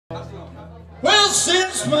Well,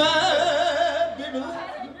 since my baby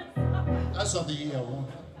left, that's not the E I want.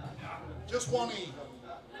 Just one E.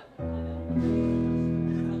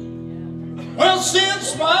 Well,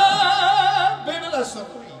 since my baby, that's not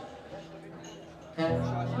the E.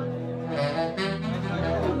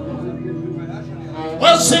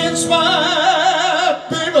 Well, since my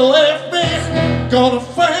baby left me, gonna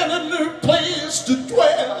find a new place to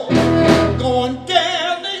dwell. Going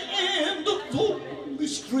down the end of Lonely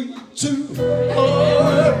Street to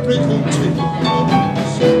Heartbreak Hotel.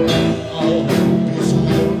 I'll be so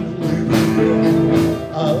lonely,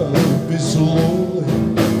 I'll be so lonely,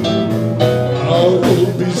 I'll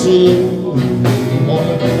be so lonely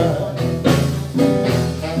one night.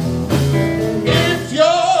 If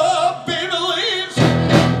your baby leaves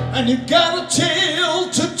and you got a tale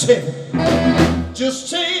to tell, just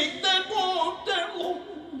take that walk down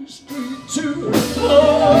Lonely Street to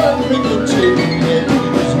Heartbreak Hotel.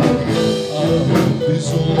 I'll be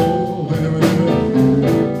so lonely,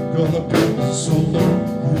 gonna be so lonely,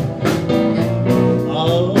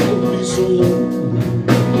 I'll be so lonely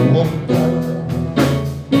one night.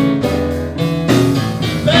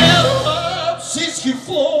 Bell seats keep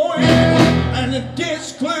flowing and the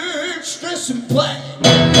desk clerk's dressed in black.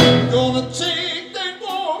 Gonna take that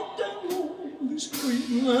walk down Lonely Street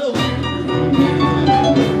and I'll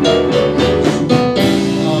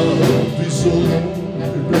be so lonely,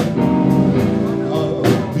 I'll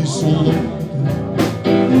be so lonely,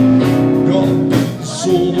 gonna be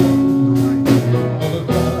so lonely all the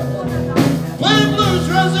time. Play blues,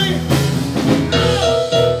 Rosie!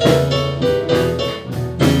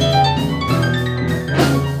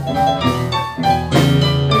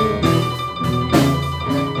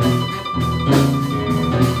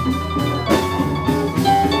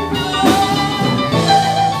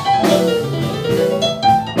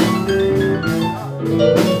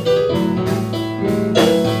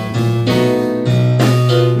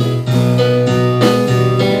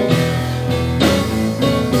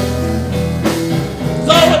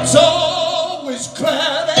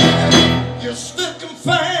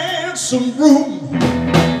 Some room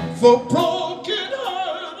for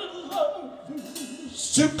broken-hearted lovers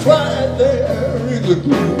to cry there in the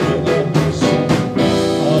gloom.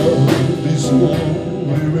 I'll be so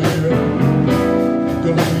lonely,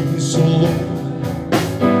 gonna be so lonely,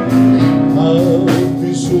 I'll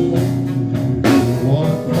be so lonely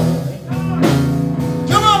one night.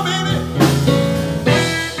 Come on, baby!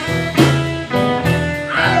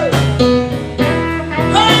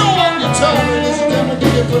 Hang on, guitar, ladies and gentlemen,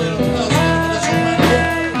 give it a little.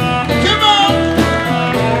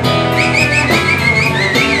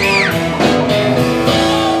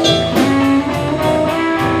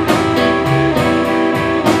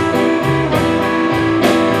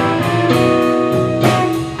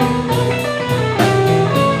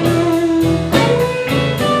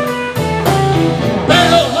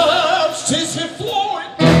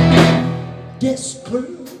 Desk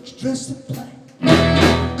clerks dressed in black,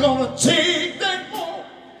 gonna take that walk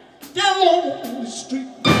down Lonely Street.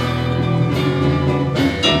 I'll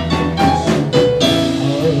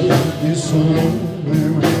be so lonely,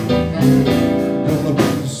 gonna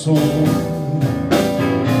be so lonely,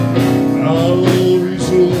 I'll be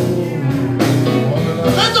so lonely.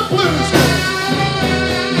 Let the blues go!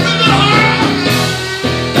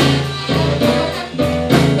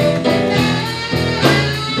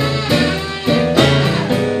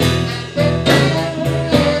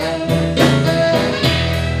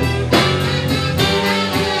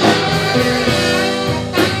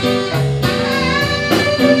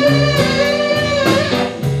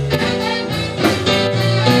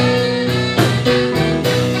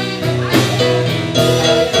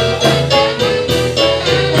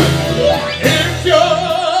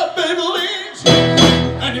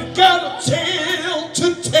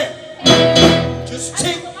 Just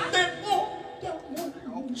take that walk down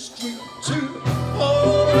Lonely Street to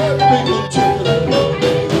Heartbreak Hotel.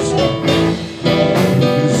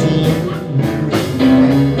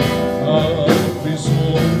 I'll be so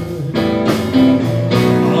lonely,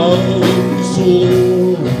 I'll be so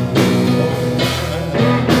lonely.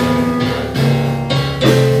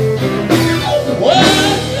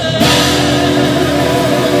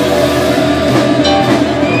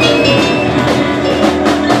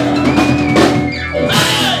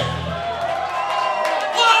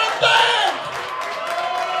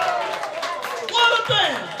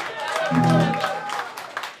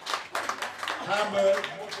 Hamburg,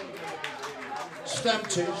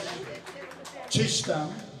 Stammtisch, Tischstamm.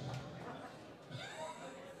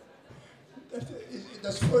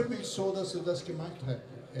 Das freut mich so, dass du das gemacht hast,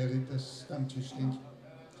 Erik, das Stammtischding.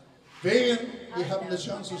 Wen, wir haben die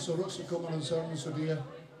Chance zurückzukommen und sagen zu dir,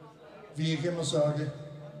 wie ich immer sage,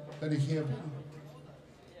 wenn ich hier bin,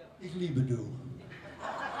 ich liebe du.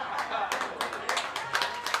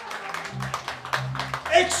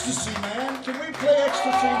 Ecstasy, man. Can we play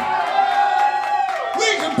ecstasy?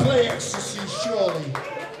 We can play ecstasy, surely.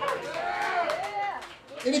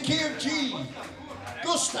 In the key of G.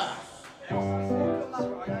 Gustav.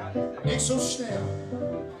 Nicht so schnell.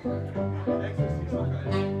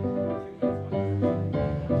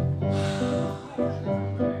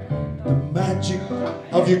 The magic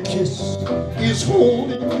of your kiss is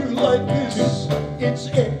holding you like this. It's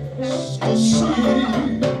ecstasy.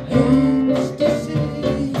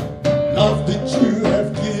 Love that you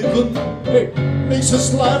have given makes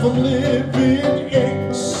us life and live in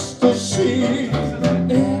ecstasy.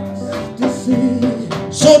 Ecstasy.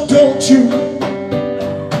 So don't you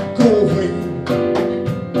go away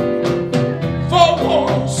for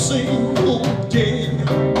one single day.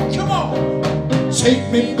 Come on,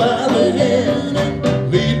 take me by the hand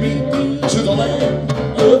and lead me to the land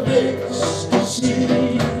of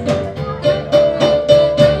ecstasy.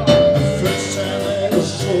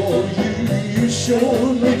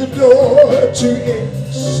 Showed me the door to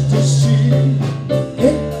ecstasy.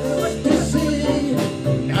 Ecstasy.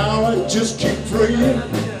 Now I just keep praying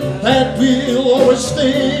that we'll always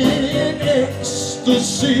stay in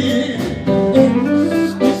ecstasy.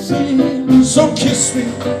 Ecstasy. So kiss me,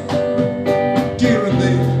 dear and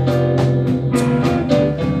dear.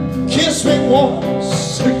 Kiss me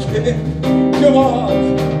once again. Come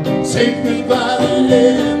on, take me by the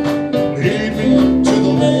hand, lead me to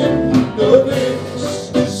the land of ecstasy.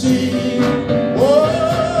 Whoa,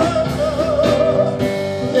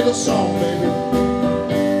 little song, baby.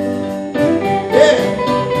 Yeah,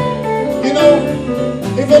 you know,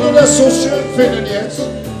 ich würde das so schön finden jetzt.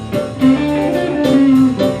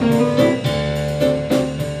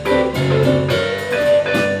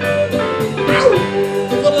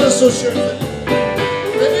 Ich würde das so schön finden.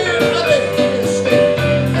 Wenn ihr alle hier steht,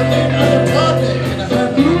 und ihr alle Partner in der Hand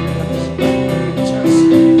habt.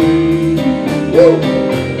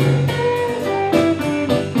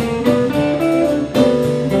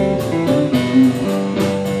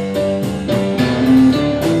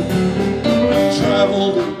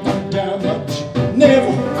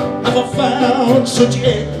 Found such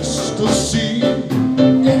ecstasy,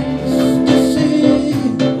 ecstasy.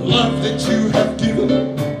 Love that you have given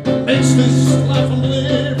makes this life I'm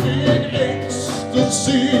living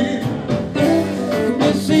ecstasy,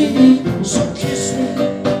 ecstasy. So kiss me,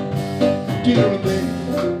 dear and dear.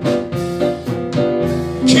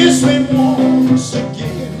 Kiss me once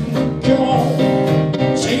again. Come on,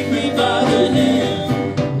 take me by the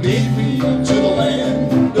hand, lead me to the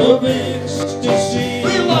land of ecstasy.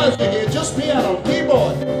 Just piano,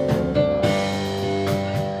 keyboard.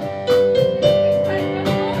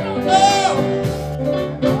 No!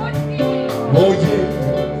 Oh yeah.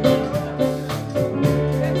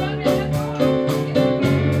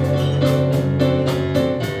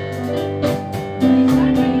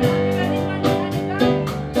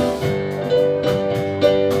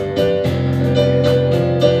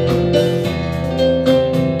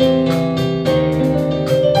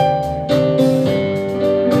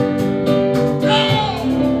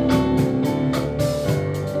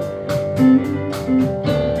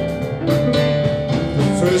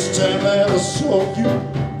 First time I ever saw you,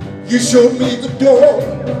 you showed me the door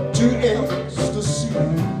to ecstasy.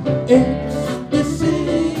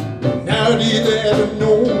 Ecstasy. Now that I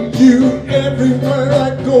know you, everywhere I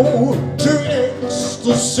go to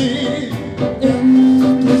ecstasy.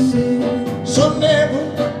 Ecstasy. So never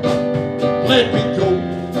let me go.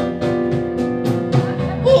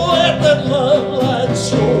 Let that love light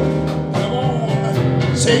show. Come on,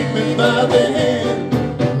 take me by the hand,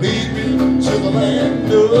 lead me to the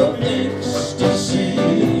land of ecstasy.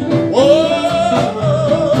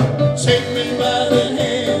 Whoa, take me by the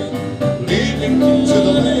hand, lead me to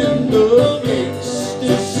the land of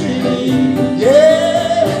ecstasy.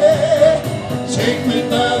 Yeah, take me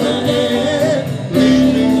by the hand,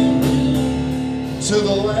 lead me to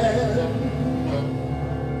the land,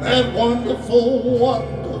 that wonderful,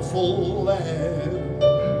 wonderful land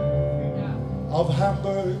of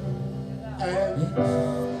Hamburg and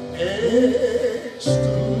ecstasy.